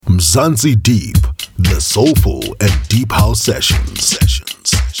Mzansi Deep, the Soulful and Deep House Sessions.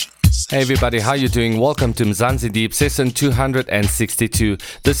 Hey everybody, how you doing? Welcome to Mzansi Deep, session 262.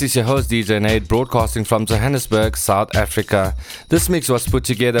 This is your host DJ Nate, broadcasting from Johannesburg, South Africa. This mix was put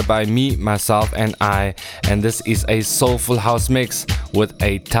together by me, myself and I, and this is a soulful house mix with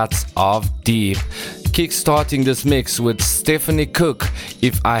a touch of deep. Kickstarting this mix with Stephanie Cook,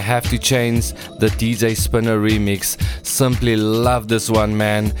 If I Have to Change, the DJ Spinner remix. Simply love this one,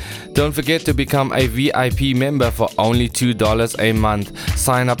 man. Don't forget to become a VIP member for only $2 a month.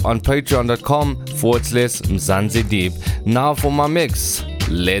 Sign up on patreon.com/Mzansi Deep. Now for my mix.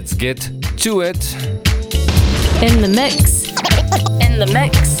 Let's get to it. In the mix. In the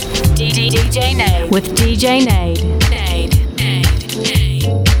mix. DJ Nade. With DJ Nade.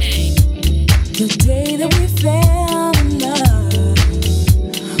 The day that we fell in love,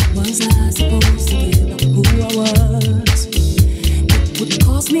 was I supposed to give up who I was? It would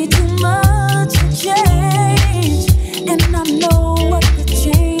cost me too much to change, and I know what the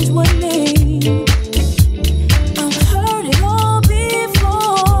change would mean. I've heard it all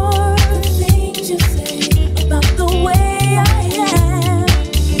before, the things you say about the way I am.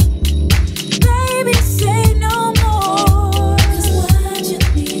 Baby, say no more, 'cause what you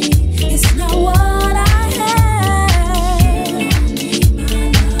need is not what I have.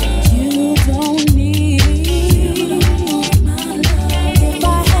 You don't need my love. If I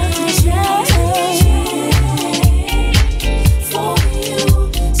had to change for you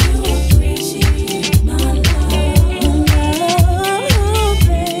to appreciate my love,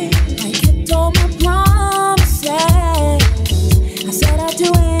 babe. I kept all my promises. I said I'd do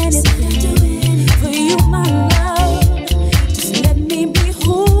anything for you, my love. Just let me be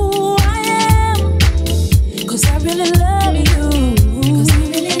who I am, 'cause I really love you.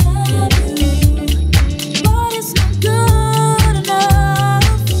 But it's not good enough,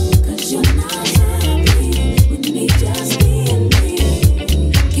 'cause you're not happy with me just being me.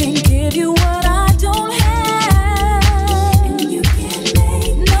 Can't give you what I don't have, and you can't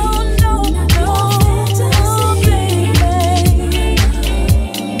make no, baby.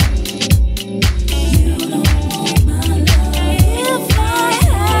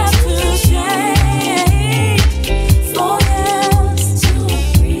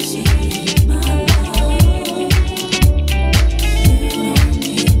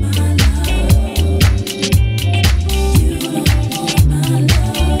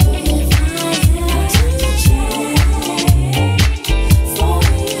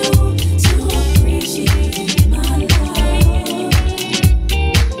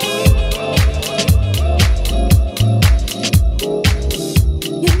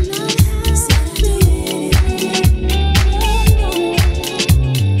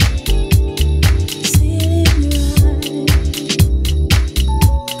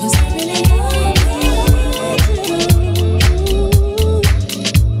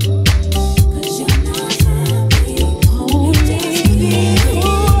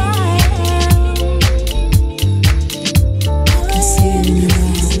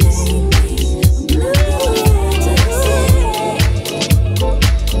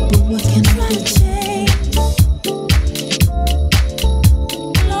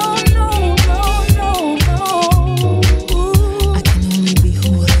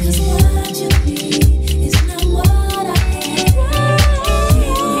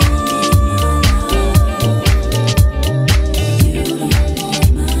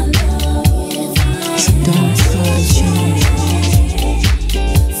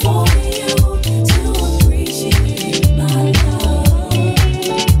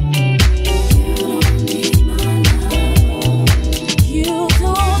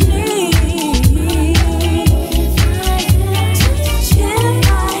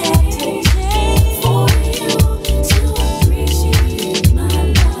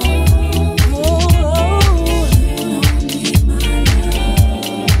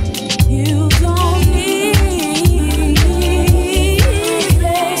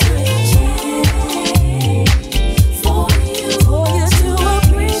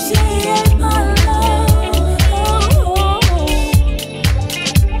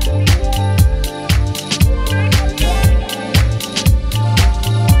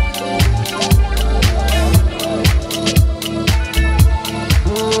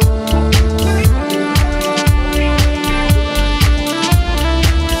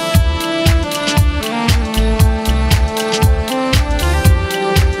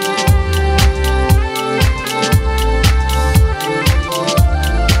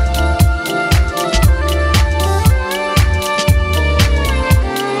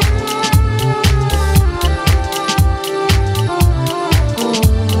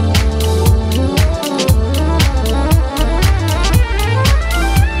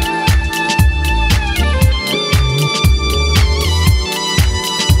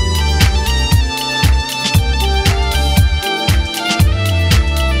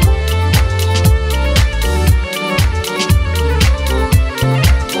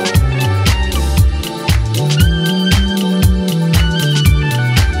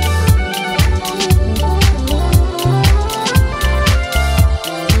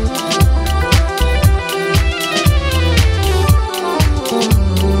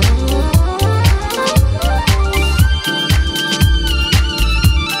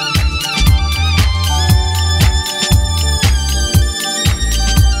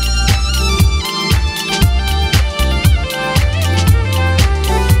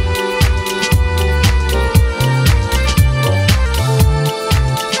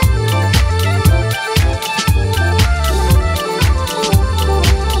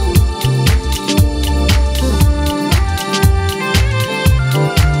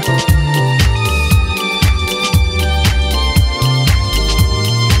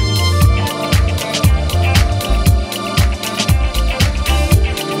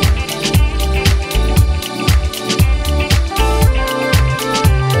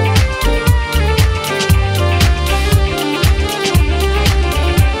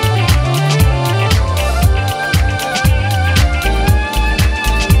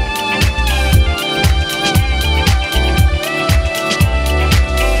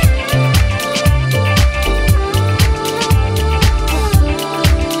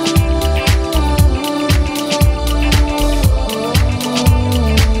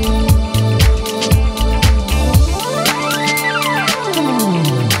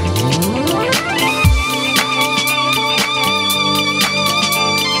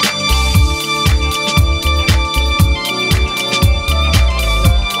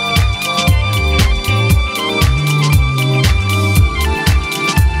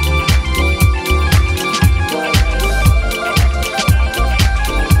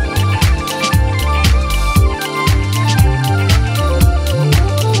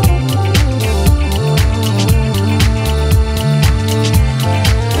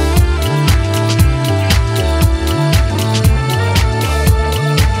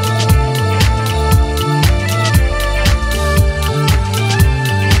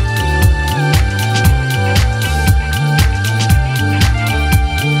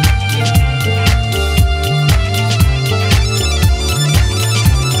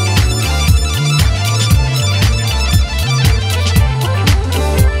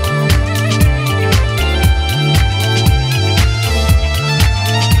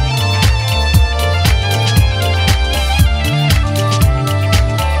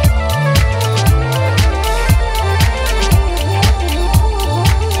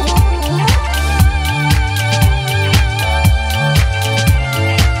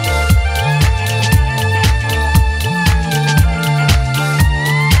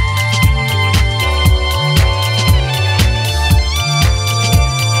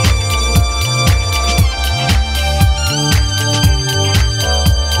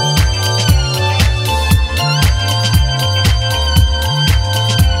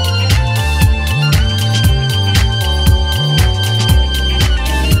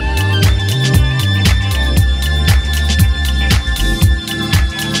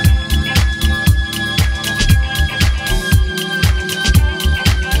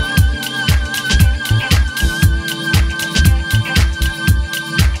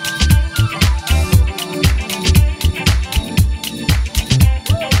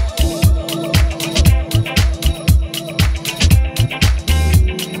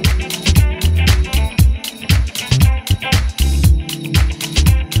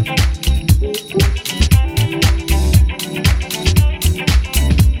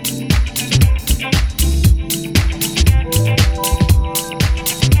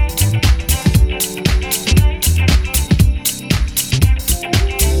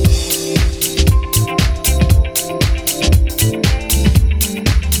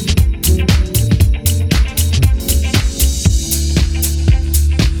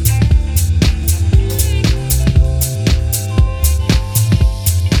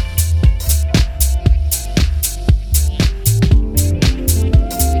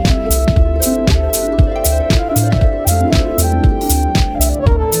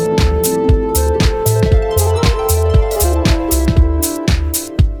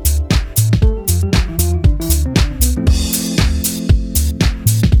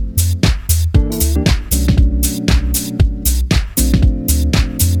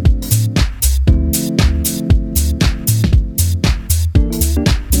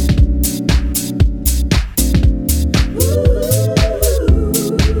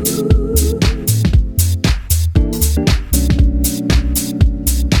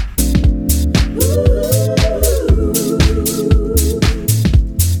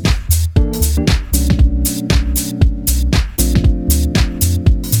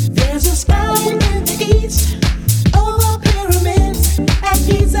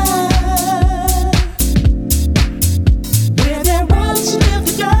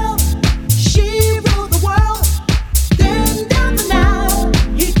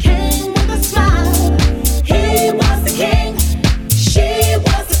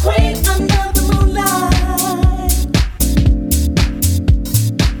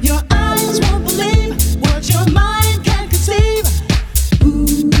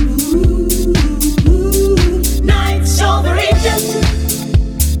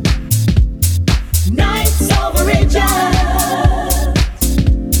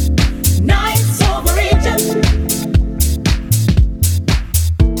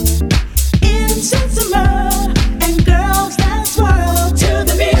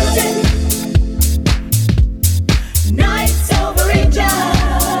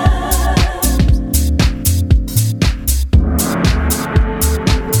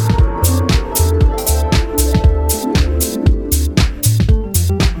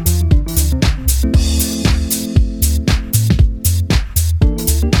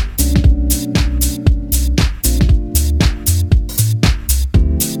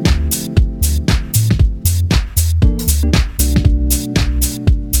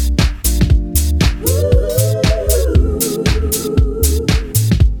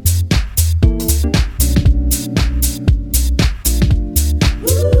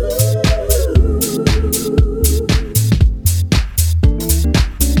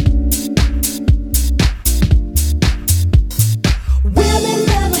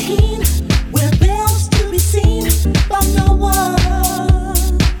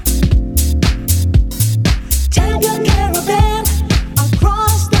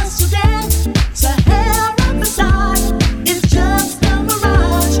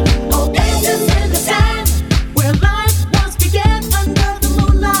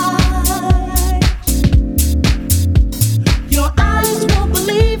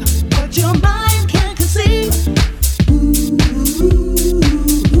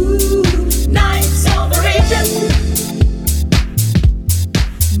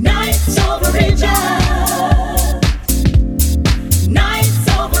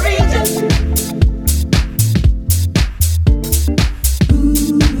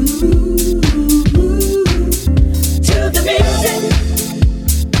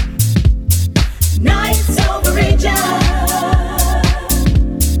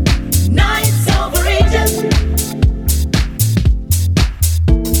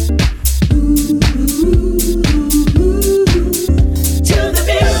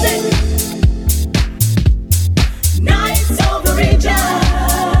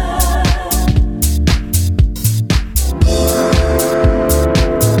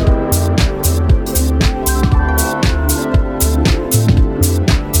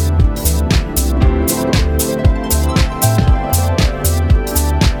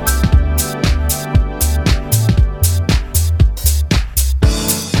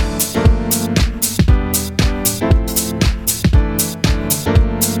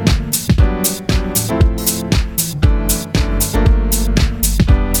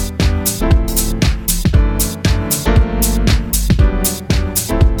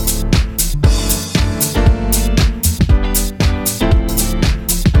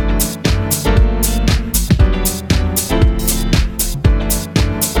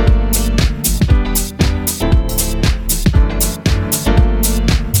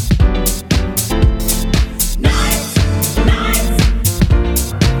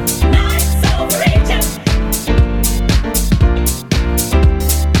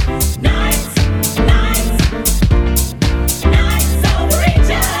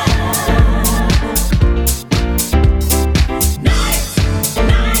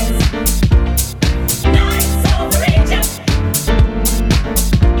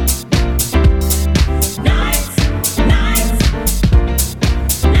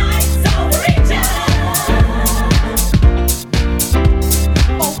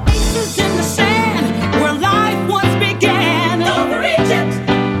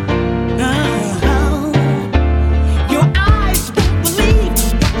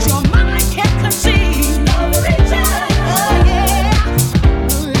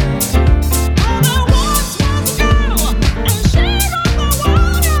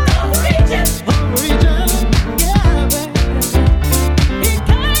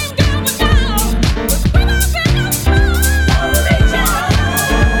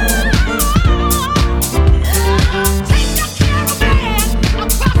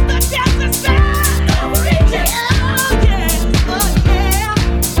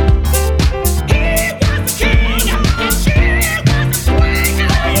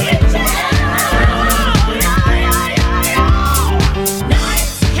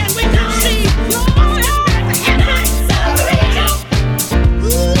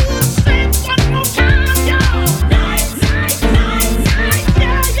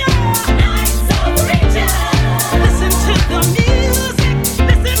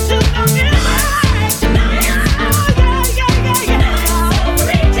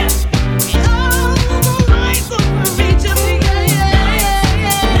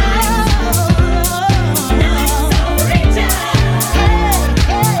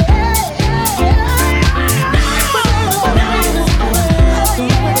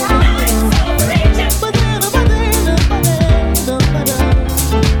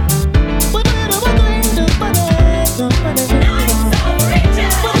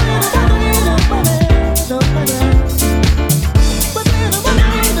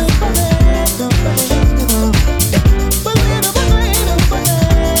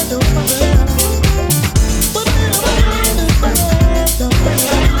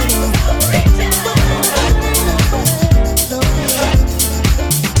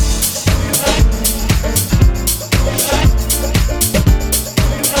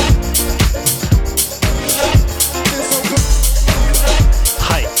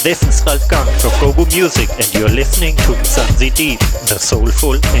 Ralph Gang from Gogo Music, and you're listening to Mzansi Deep, the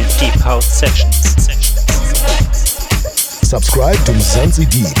soulful and deep house sessions. Subscribe to Mzansi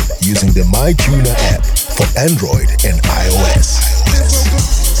Deep using the MyTuner app for Android and iOS.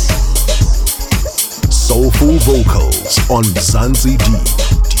 Soulful vocals on Mzansi Deep.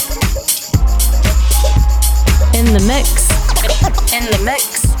 In the mix. In the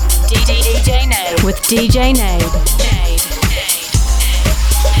mix. DJ Nade. With DJ Nade.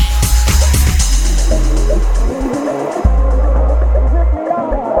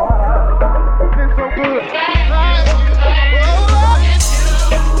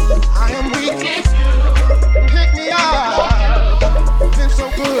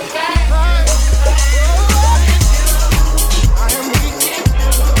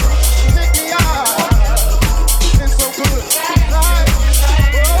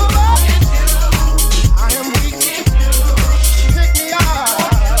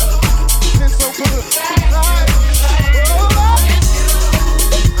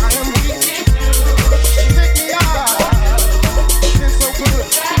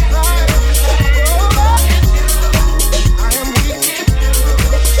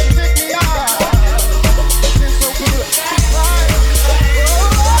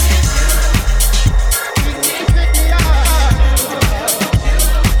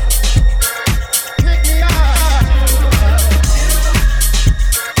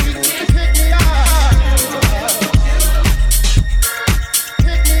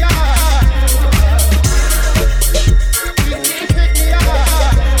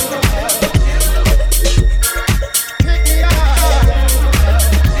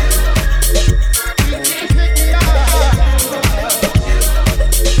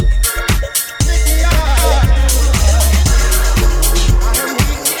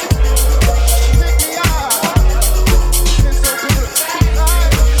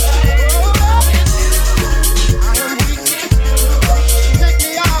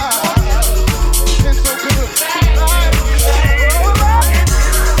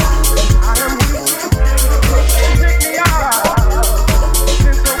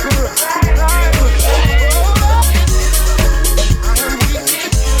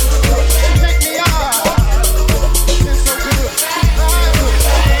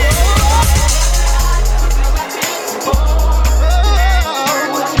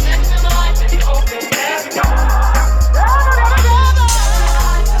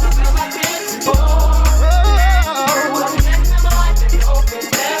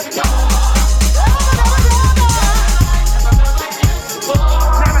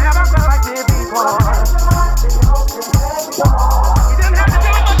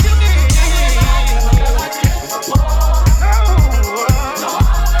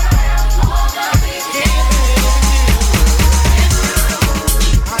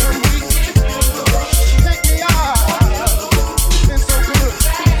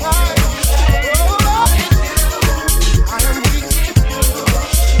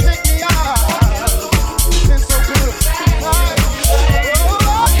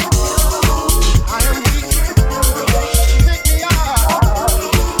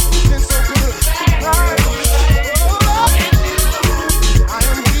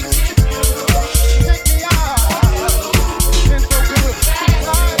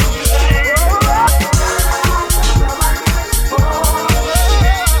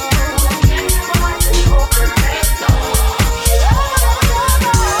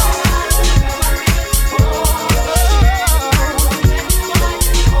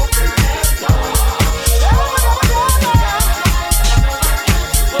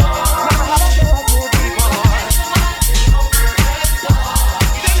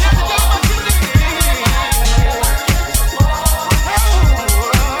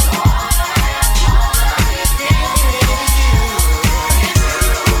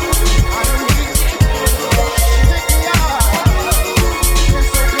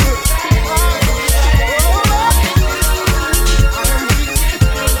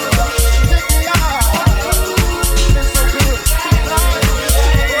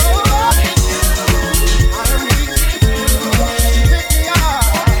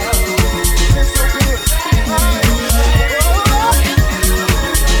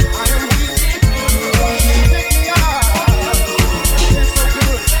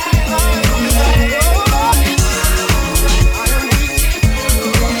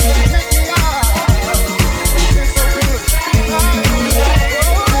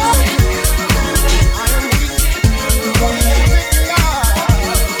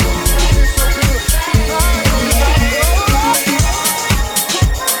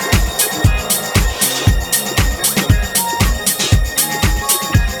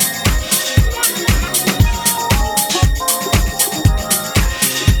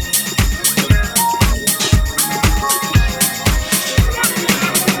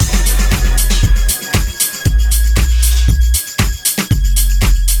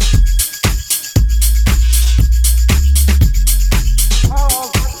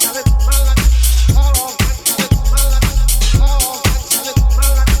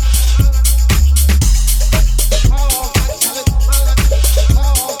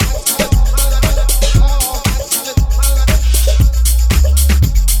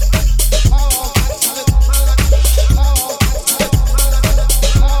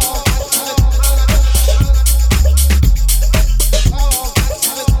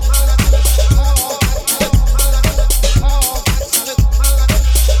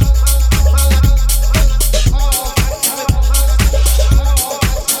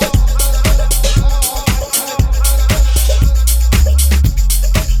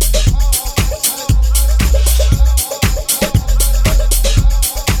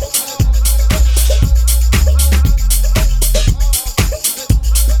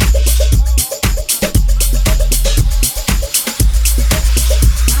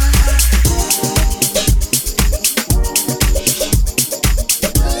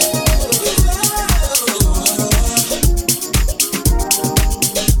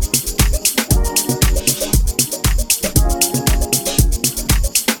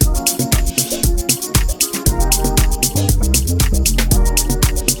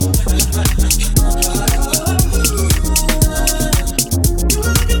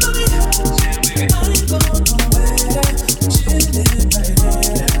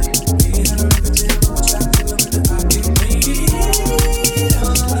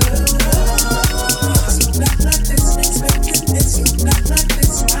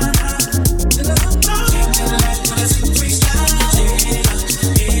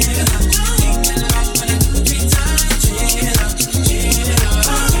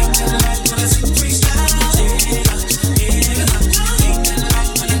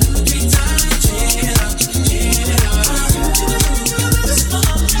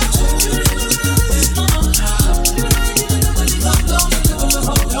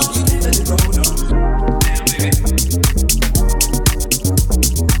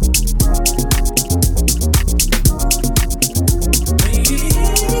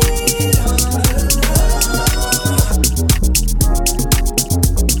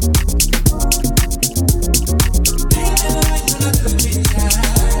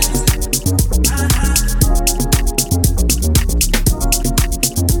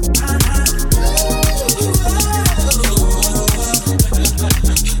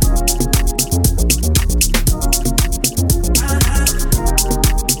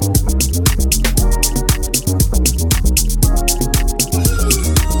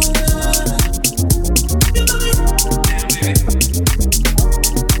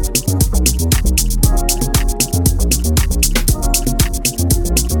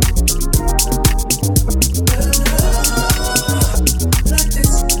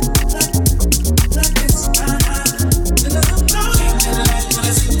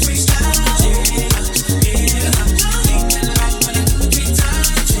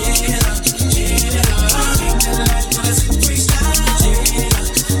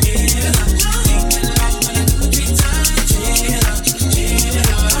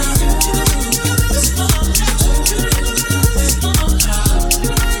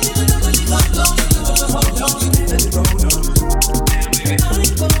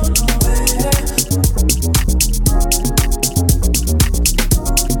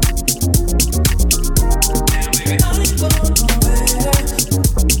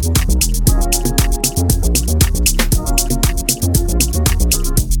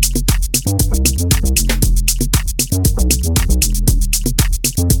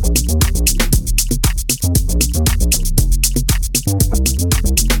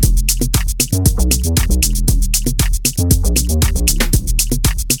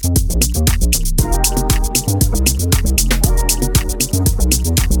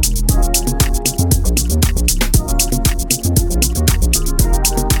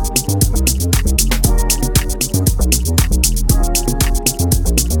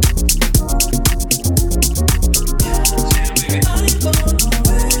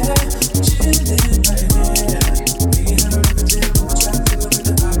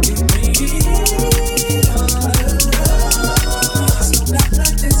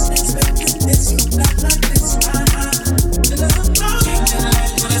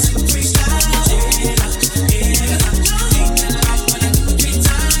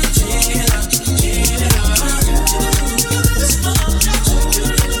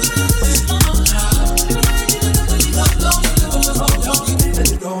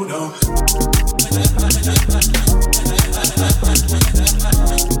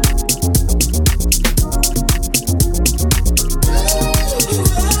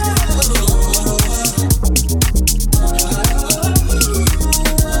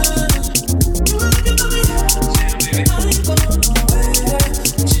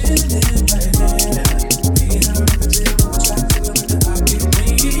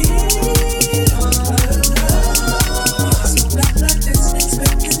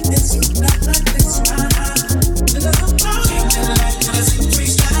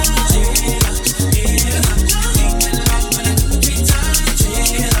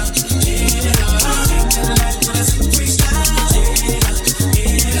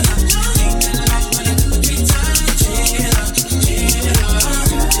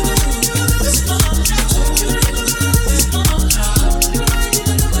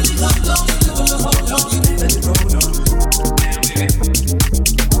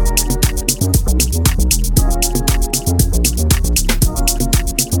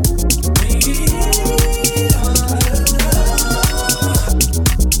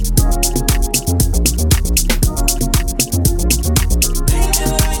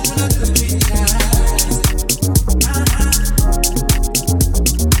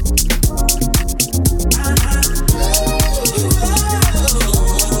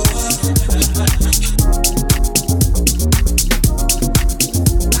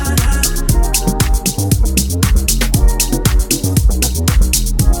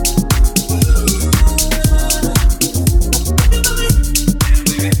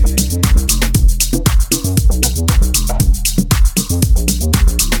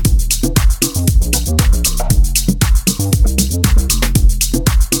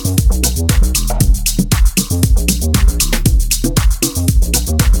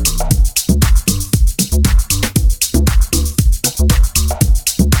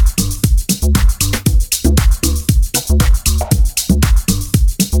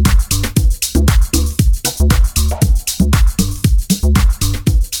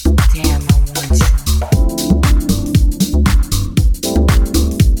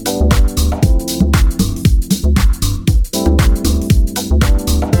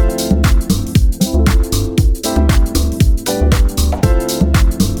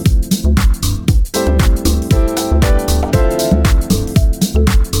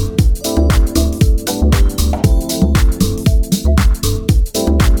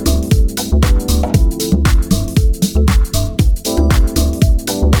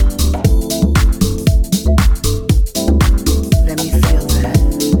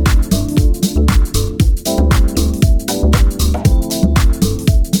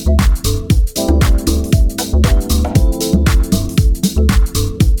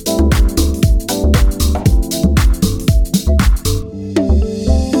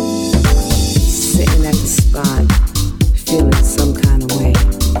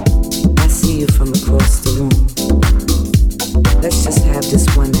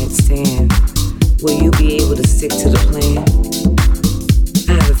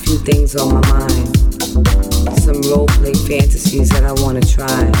 things on my mind. Some role play fantasies that I wanna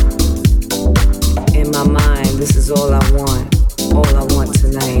try. In my mind, this is all I want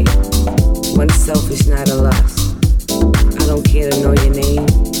tonight. One selfish night of lust. I don't care to know your name,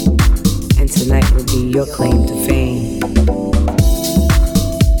 and tonight will be your claim to fame.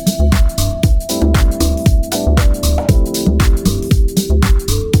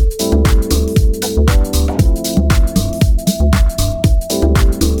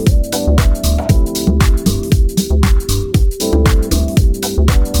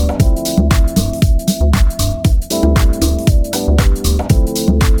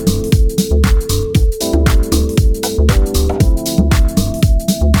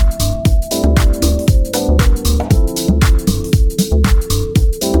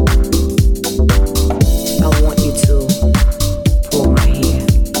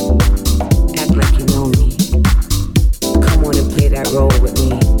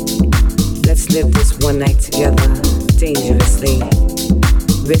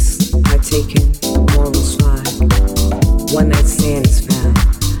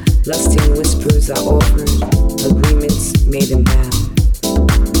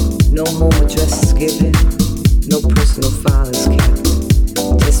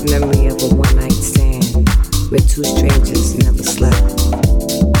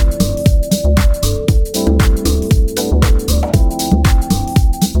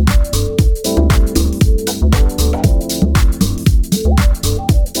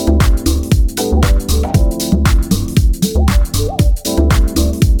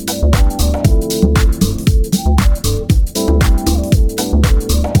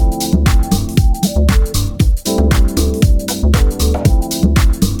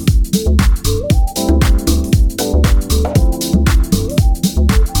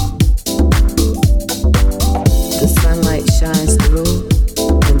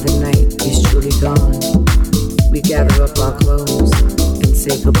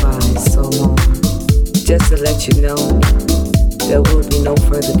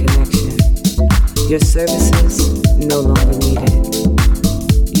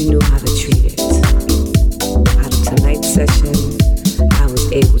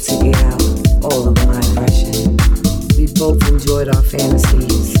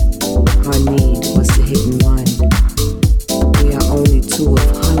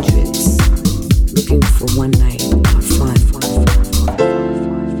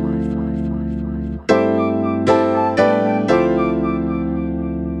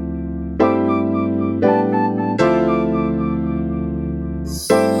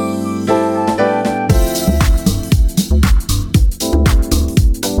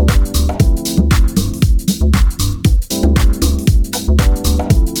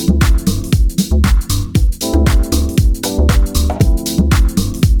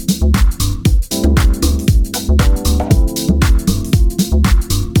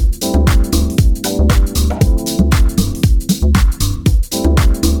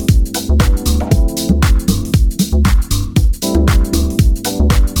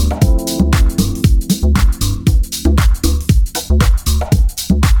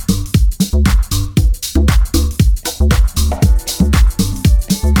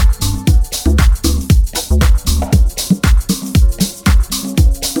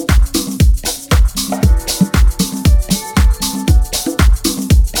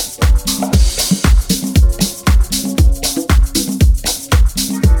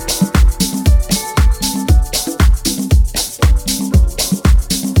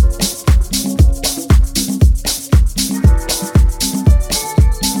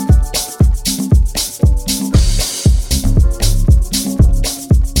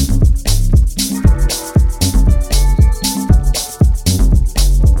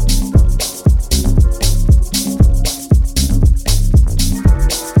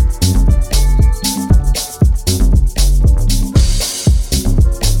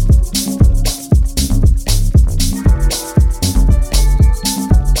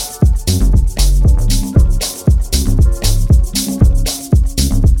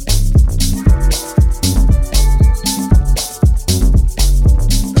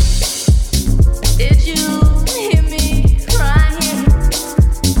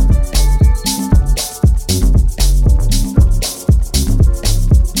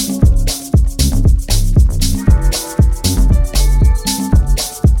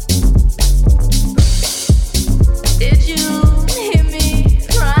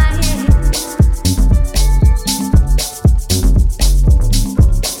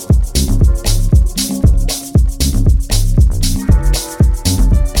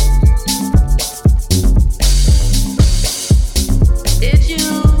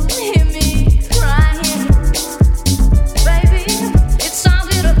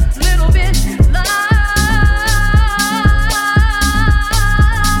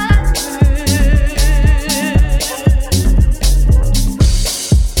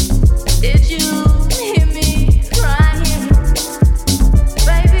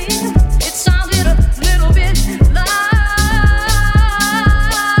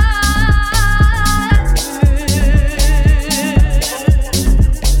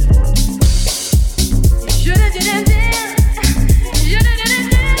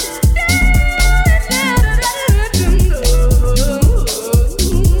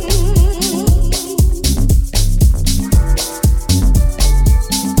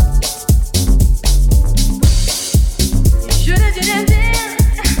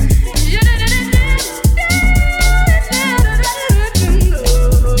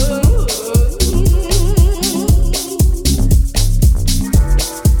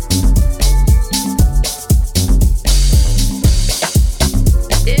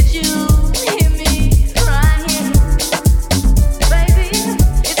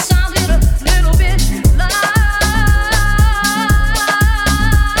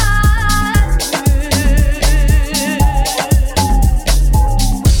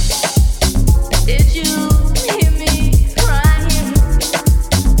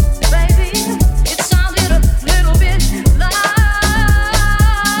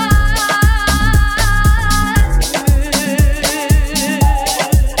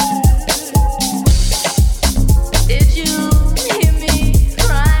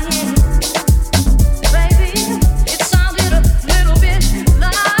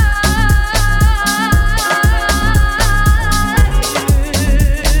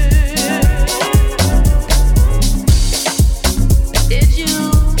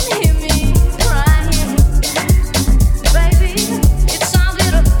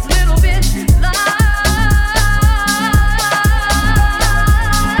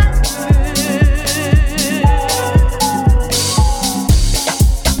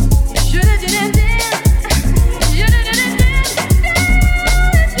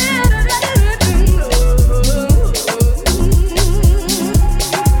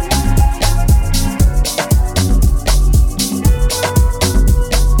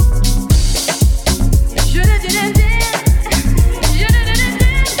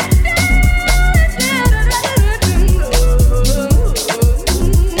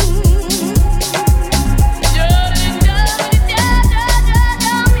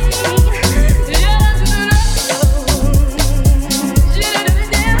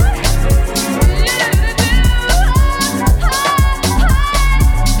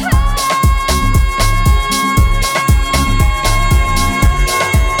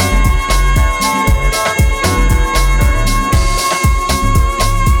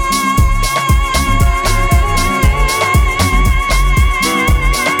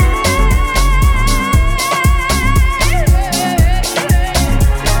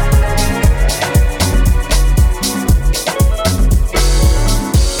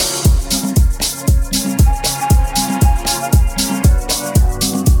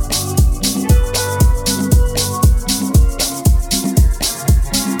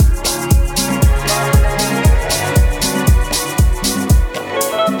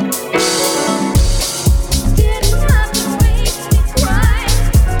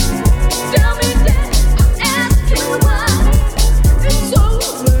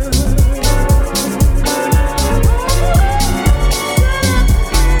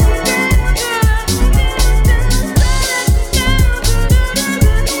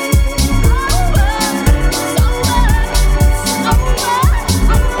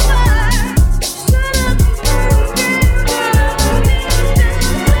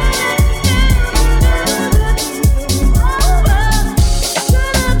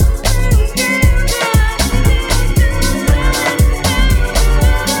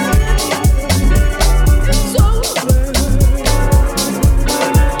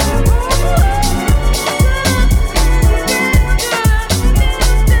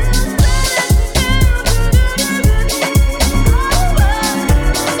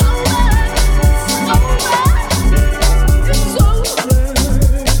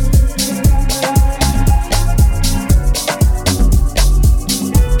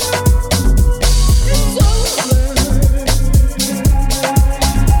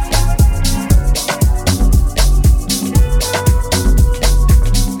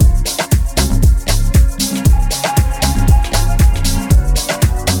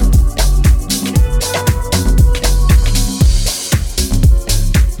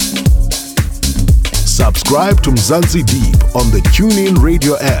 subscribe to Mzansi Deep on the TuneIn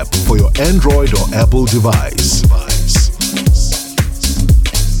Radio app for your Android or Apple device.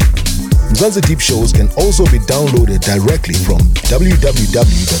 Mzansi Deep shows can also be downloaded directly from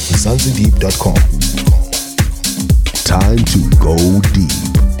www.mzansideep.com. Time to go deep.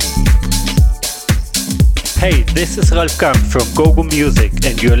 Hey, this is Ralph Kamp from GoGo Music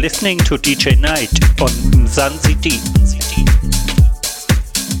and you're listening to DJ Night on Mzansi Deep.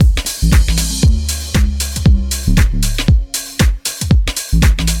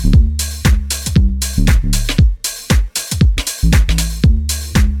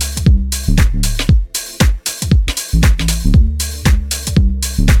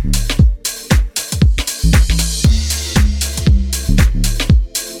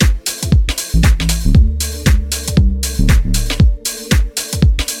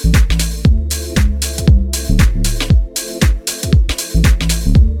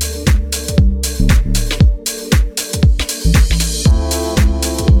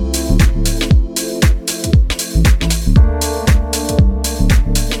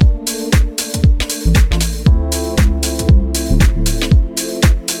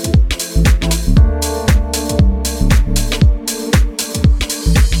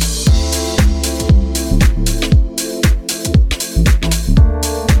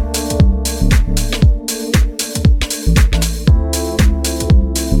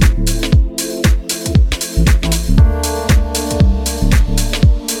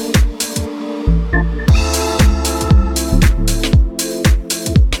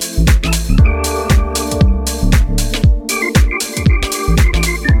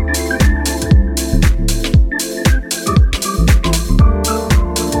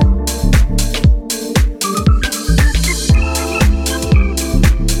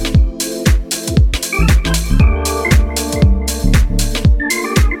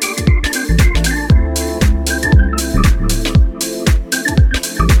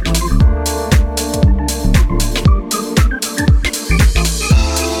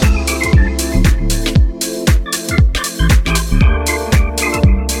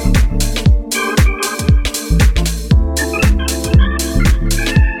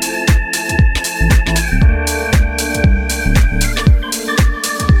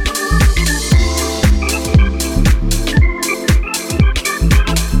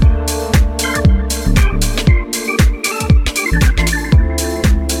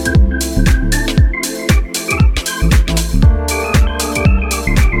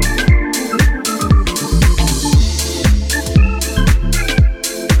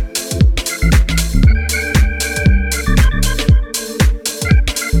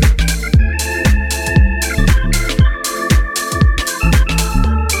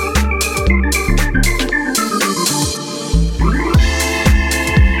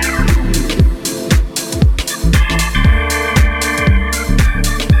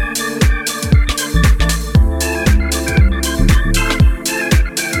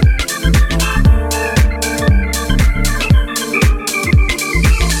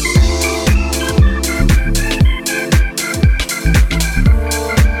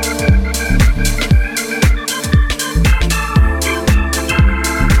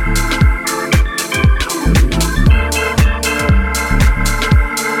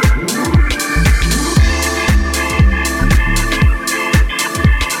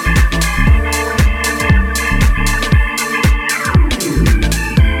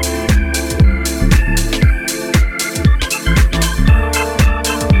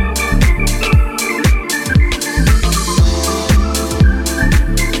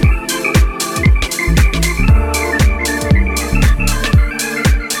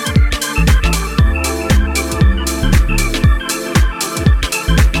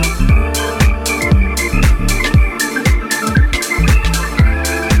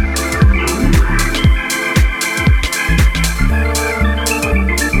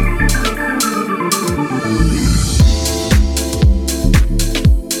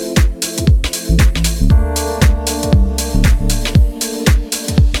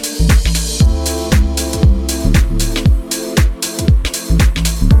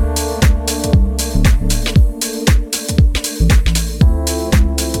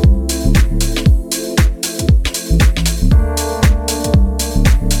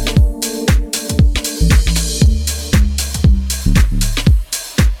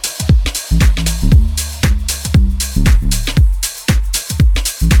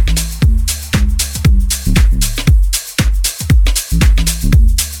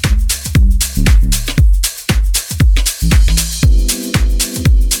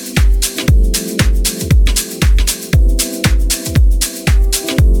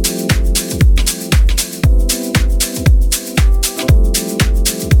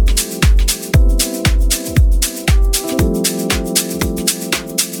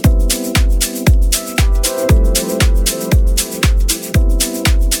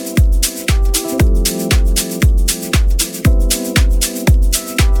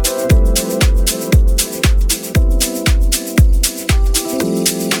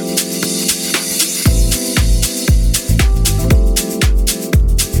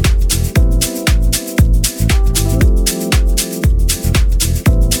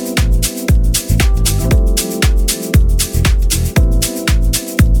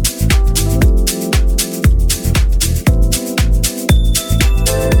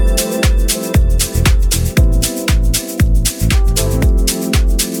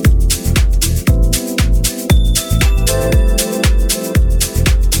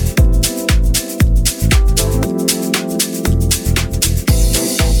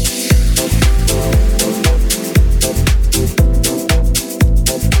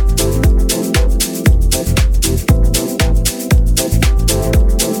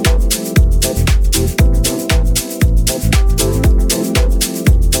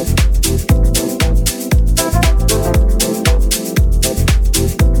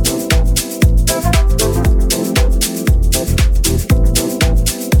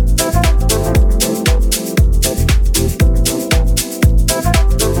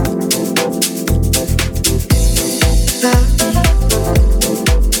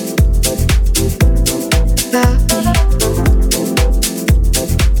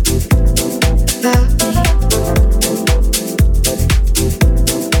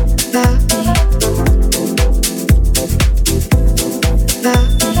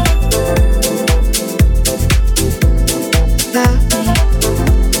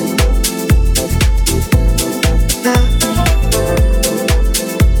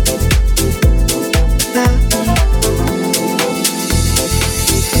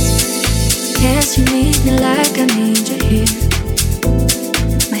 Guess you need me like I need you here.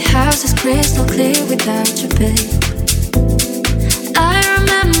 My house is crystal clear without you, babe. I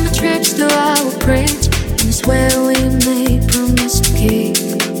remember trips to our bridge, and it's where we made promise to keep.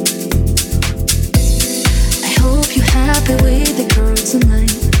 I hope you're happy with the girl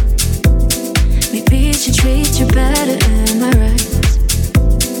tonight. Maybe she treats you better, am I right?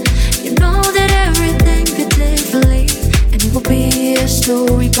 You know that everything could differently, and it will be a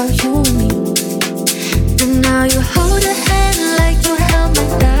story about you and me. And now you hold her hand like you held my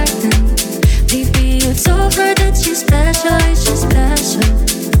back then. Maybe you told her that she's special, she's special,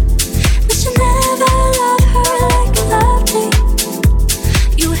 but you never loved her like you loved me.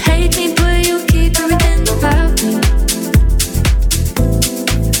 You hate me, but you keep everything about me.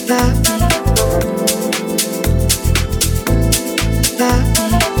 About me. About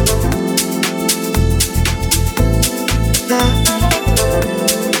me. About me.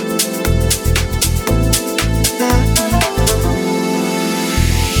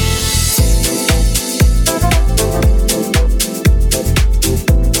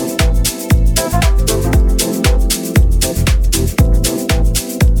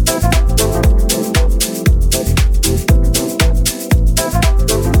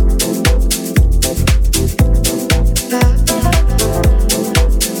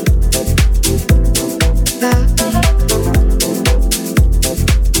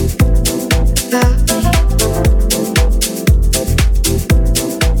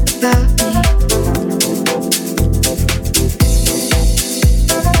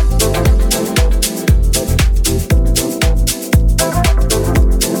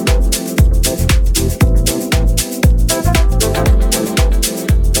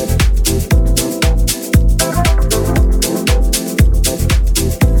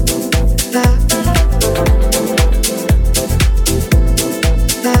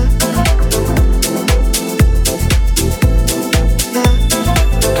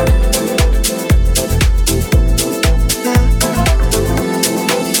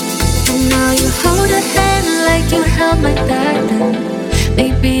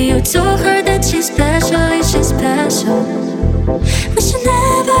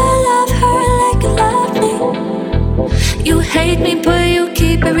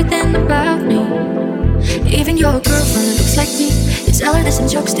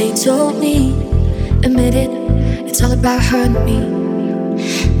 Her and me.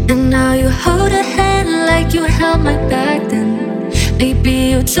 And now you hold her hand like you held my back then. Maybe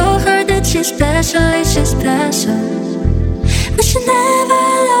you told her that she's special, she's special, but you never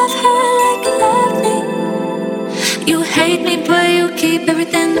loved her like you loved me. You hate me, but you keep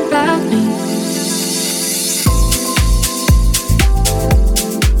everything about me.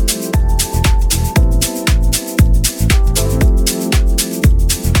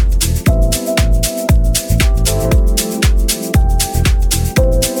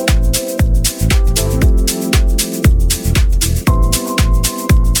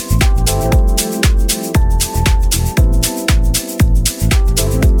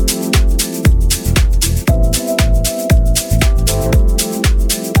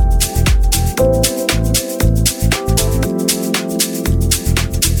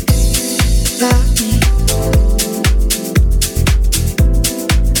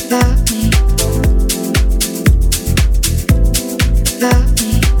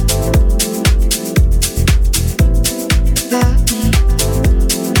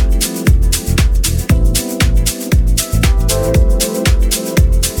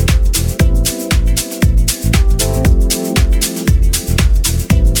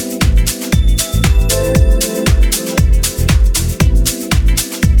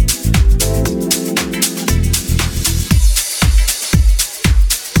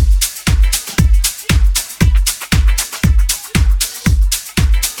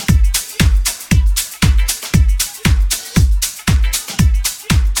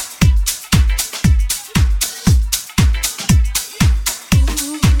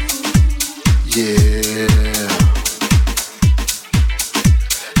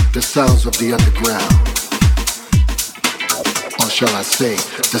 Sounds of the underground, or shall I say,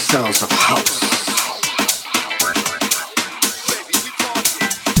 the sounds of house.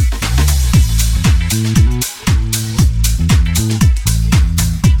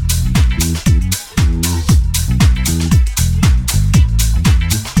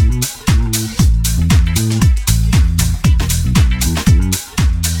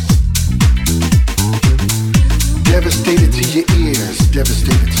 Devastated to your ears,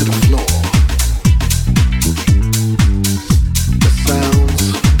 devastated to the floor. The sounds,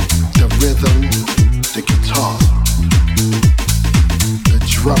 the rhythm,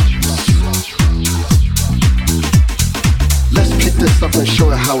 Let's pick this up and show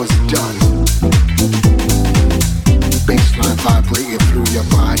it how it's done. Bassline vibrating through your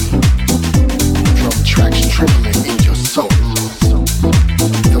body. Drum tracks trembling in your soul.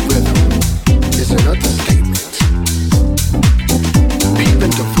 The rhythm is an understatement.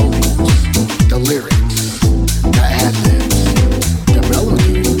 Peeping the vocals, the lyrics, the ad-libs, the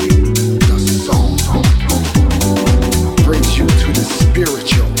melody, the song brings you to the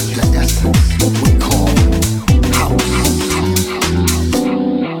spiritual, the essence we call house.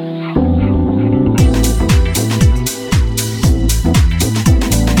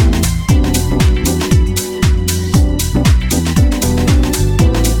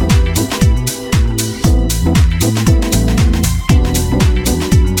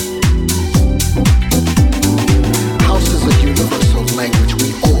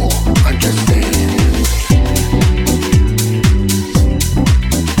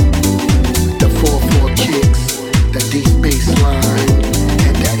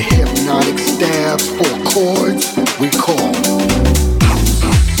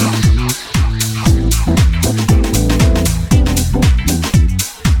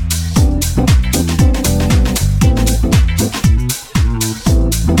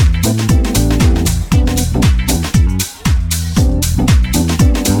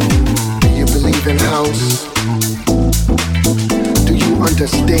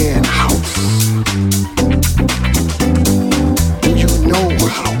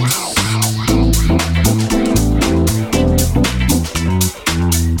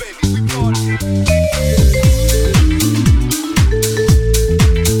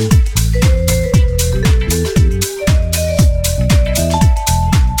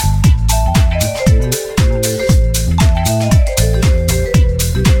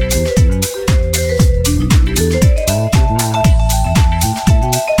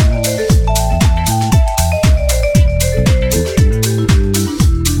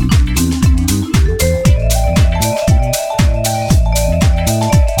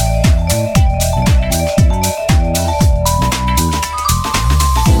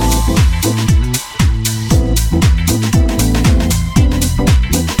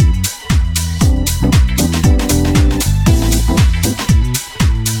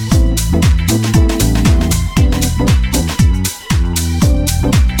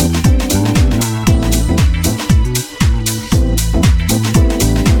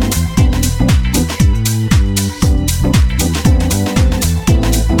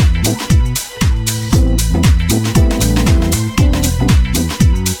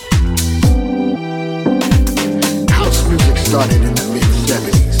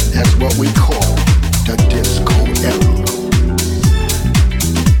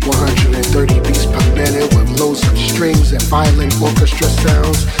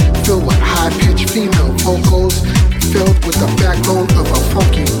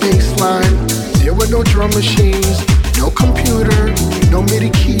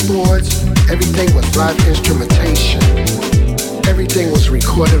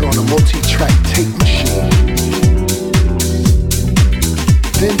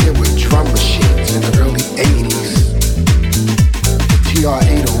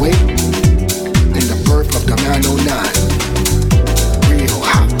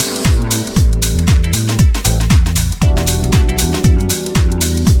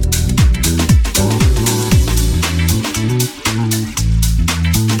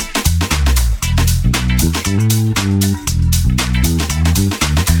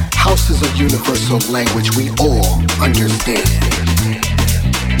 Language we all understand.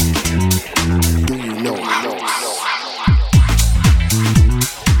 Do you know how?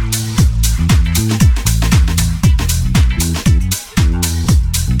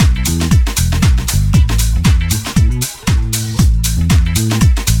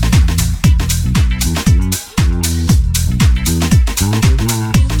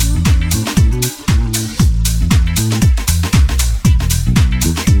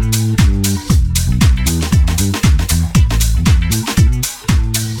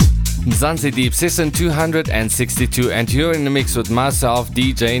 Mzansi Deep, session 262, and you're in the mix with myself,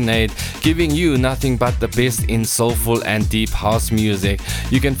 DJ Nate, giving you nothing but the best in soulful and deep house music.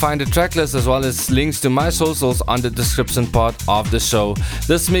 You can find the track list as well as links to my socials on the description part of the show.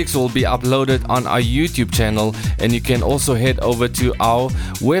 This mix will be uploaded on our YouTube channel, and you can also head over to our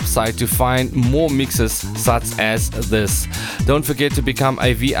website to find more mixes such as this. Don't forget to become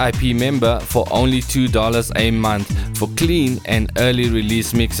a VIP member for only $2 a month for clean and early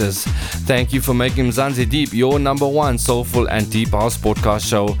release mixes. Thank you for making Mzansi Deep your number one soulful and deep house podcast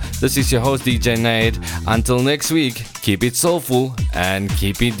show. This is your host DJ Nade. Until next week, keep it soulful and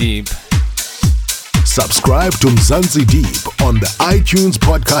keep it deep. Subscribe to Mzansi Deep on the iTunes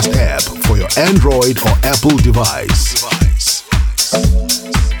podcast app for your Android or Apple device.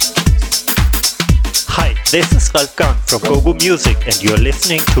 Hi, this is Ralph Kahn from Gogo Music and you're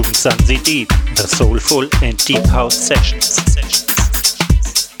listening to Mzansi Deep, the soulful and deep house sessions.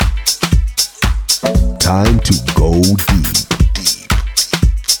 Time to go deep.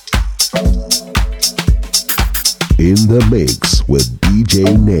 In the mix with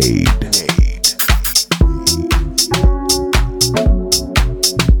DJ Nade.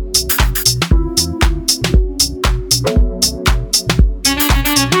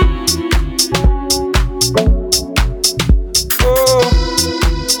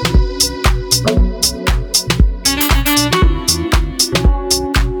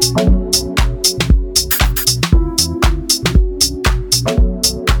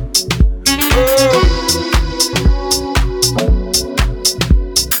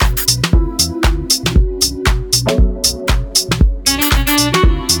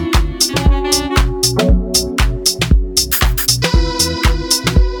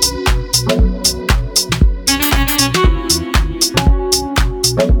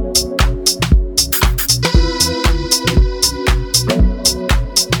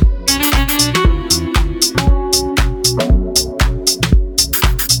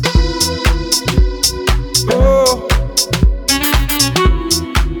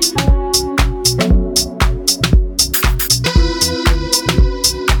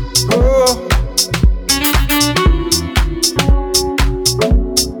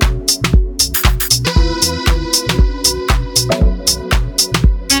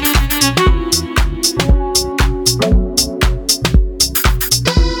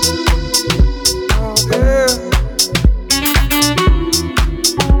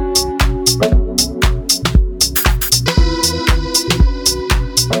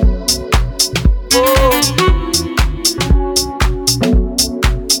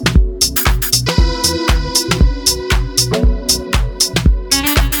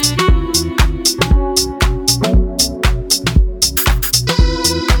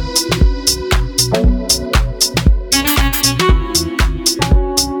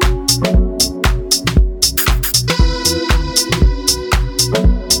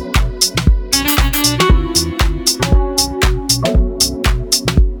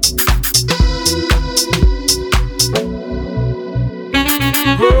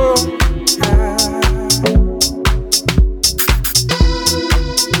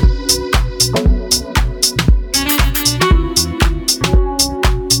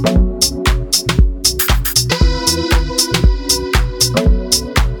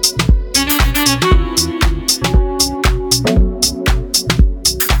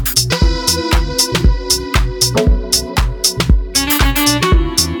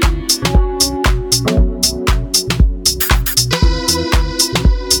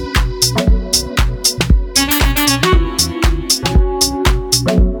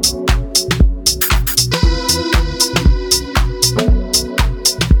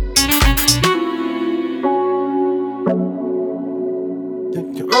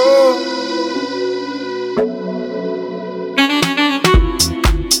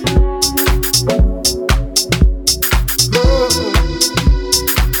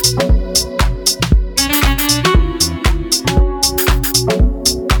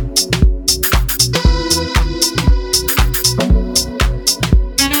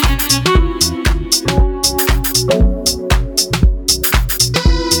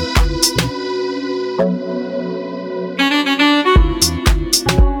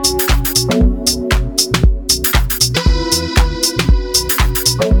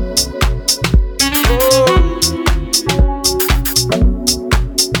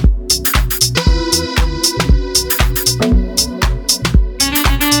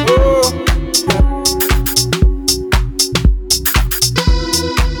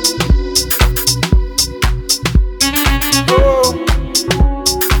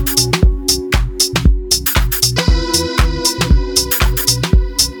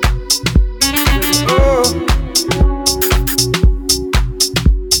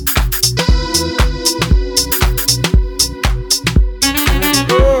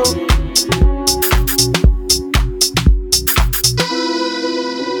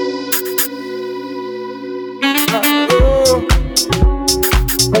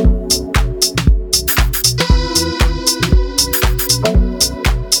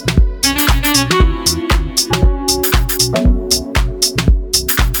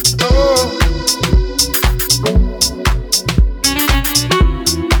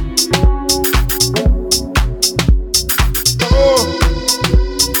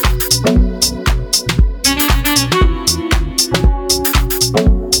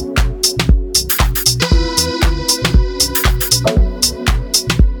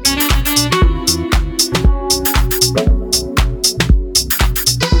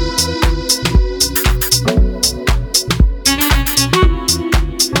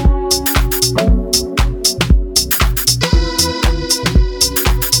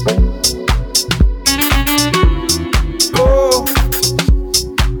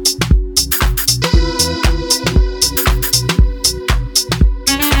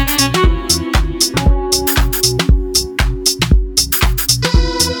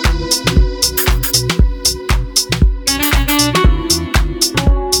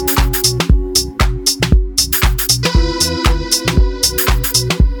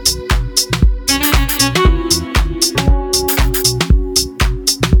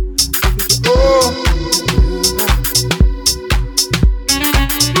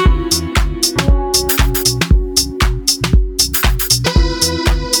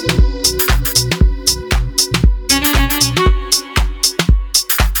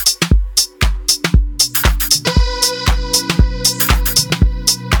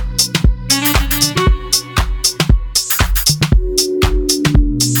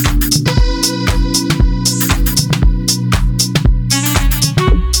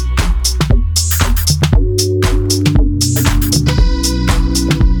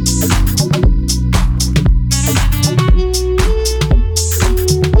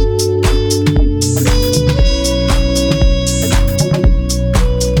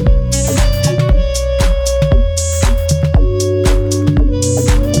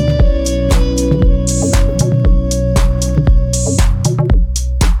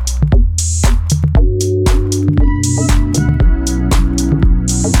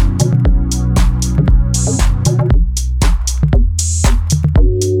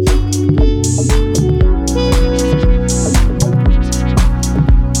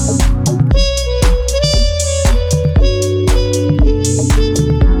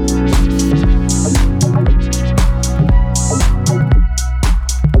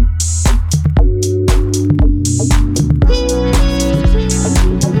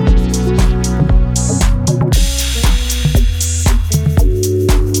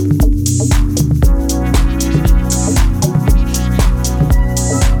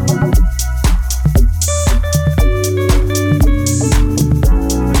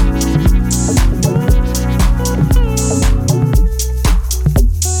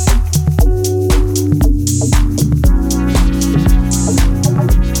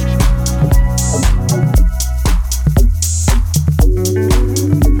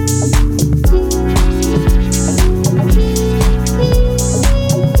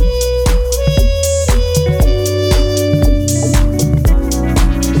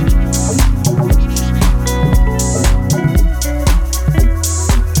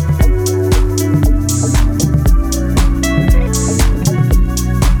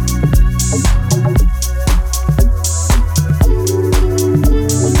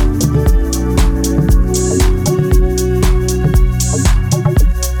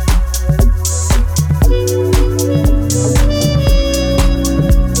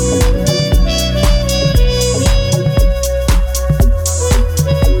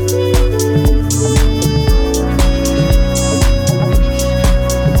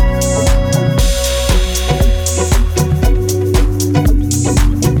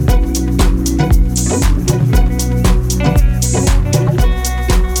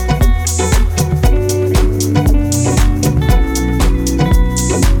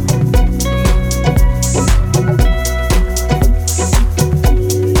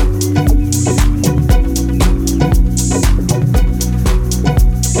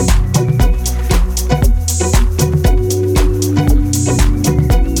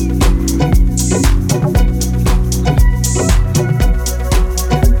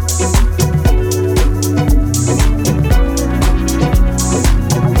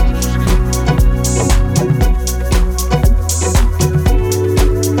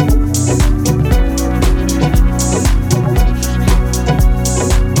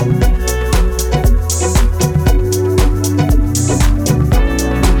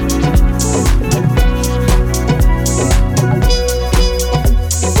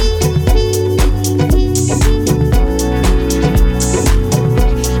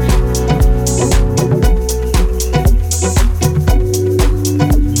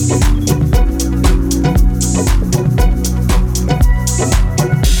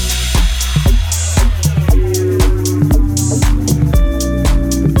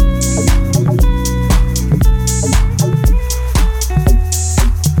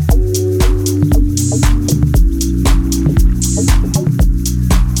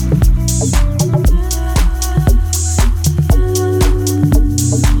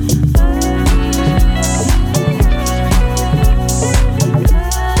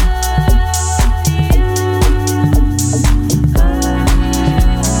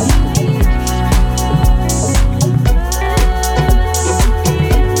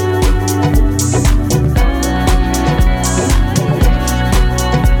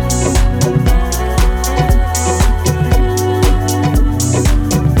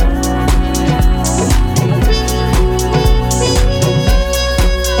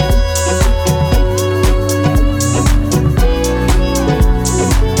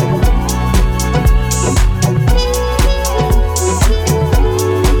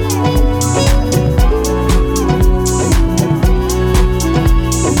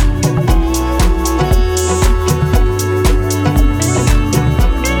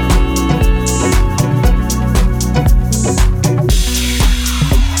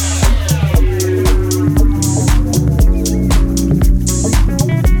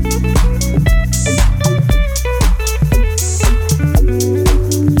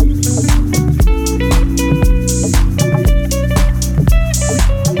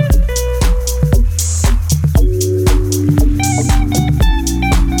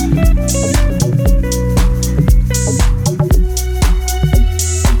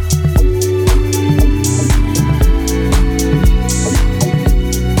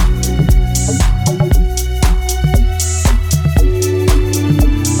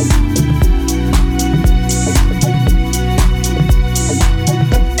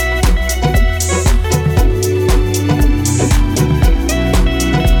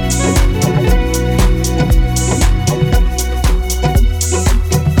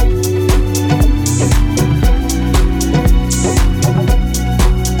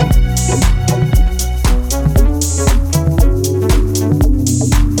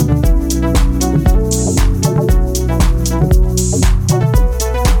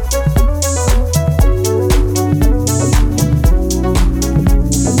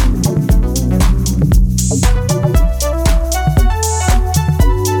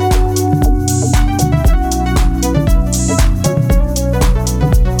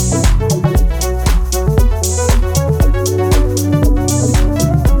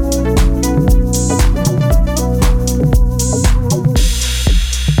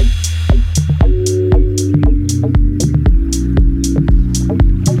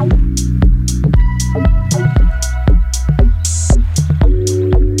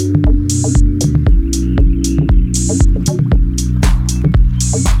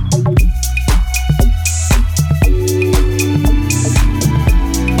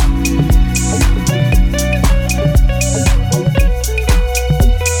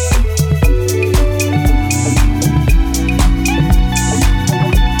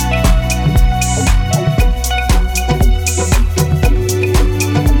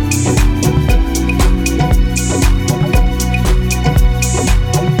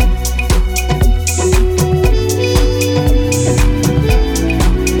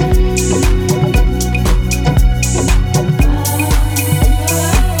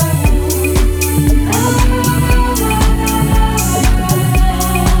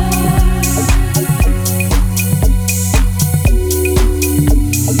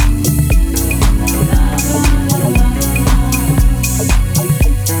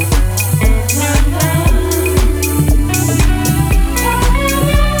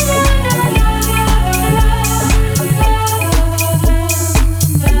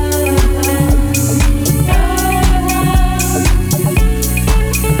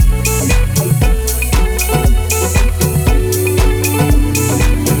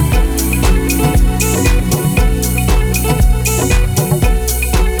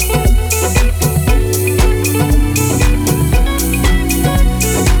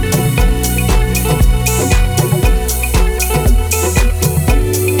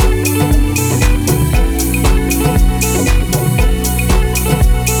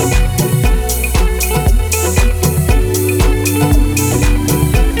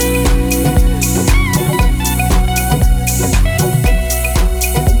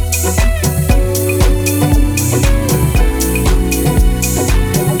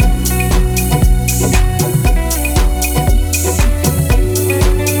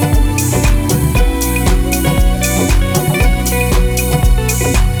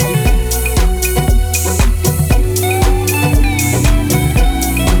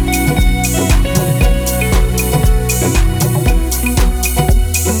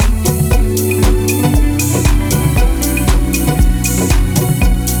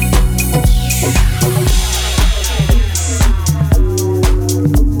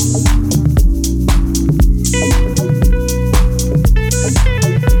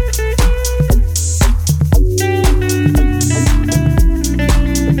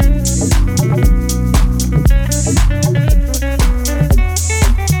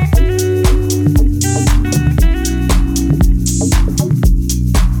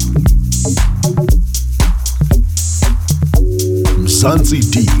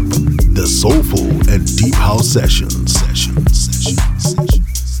 Mzansi Deep, the Soulful and Deep House Sessions.